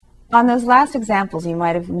on those last examples, you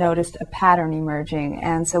might have noticed a pattern emerging,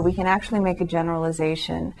 and so we can actually make a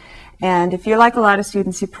generalization. And if you're like a lot of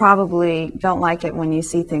students, you probably don't like it when you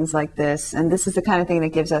see things like this, and this is the kind of thing that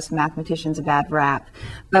gives us mathematicians a bad rap.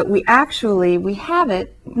 But we have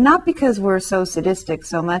it, not because we're so sadistic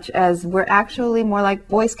so much as we're actually more like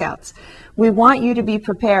Boy Scouts. We want you to be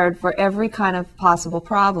prepared for every kind of possible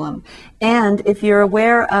problem. And if you're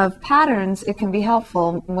aware of patterns, it can be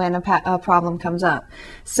helpful when a problem comes up.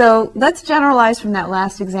 So let's generalize from that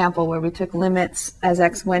last example where we took limits as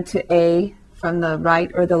x went to a from the right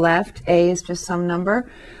or the left. A is just some number.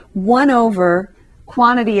 1 over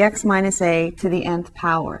quantity x minus a to the nth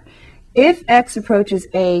power. If x approaches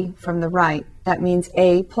a from the right, that means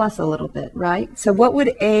a plus a little bit, right? So what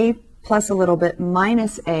would a plus a little bit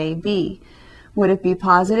minus a be? Would it be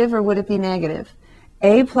positive or would it be negative?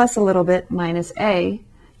 A plus a little bit minus a,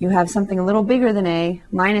 you have something a little bigger than a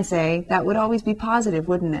minus a, that would always be positive,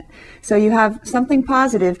 wouldn't it? So you have something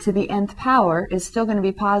positive to the nth power is still going to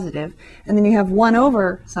be positive, and then you have 1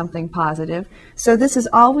 over something positive, so this is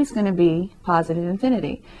always going to be positive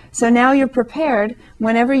infinity. So now you're prepared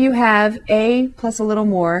whenever you have a plus a little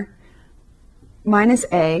more minus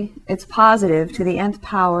a, it's positive to the nth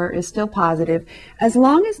power is still positive, as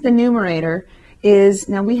long as the numerator is,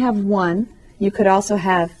 now we have 1, you could also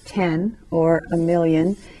have 10 or a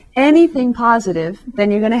million, anything positive, then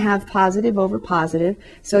you're going to have positive over positive,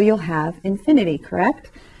 so you'll have infinity, correct?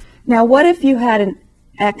 Now what if you had an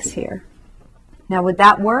x here? Now would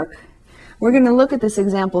that work? We're going to look at this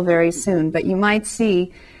example very soon, but you might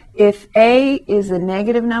see if a is a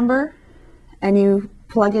negative number and you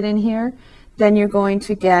plug it in here, then you're going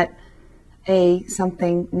to get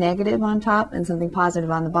something negative on top and something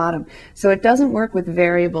positive on the bottom. So it doesn't work with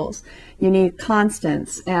variables. You need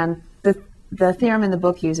constants, and the theorem in the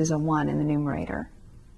book uses a 1 in the numerator.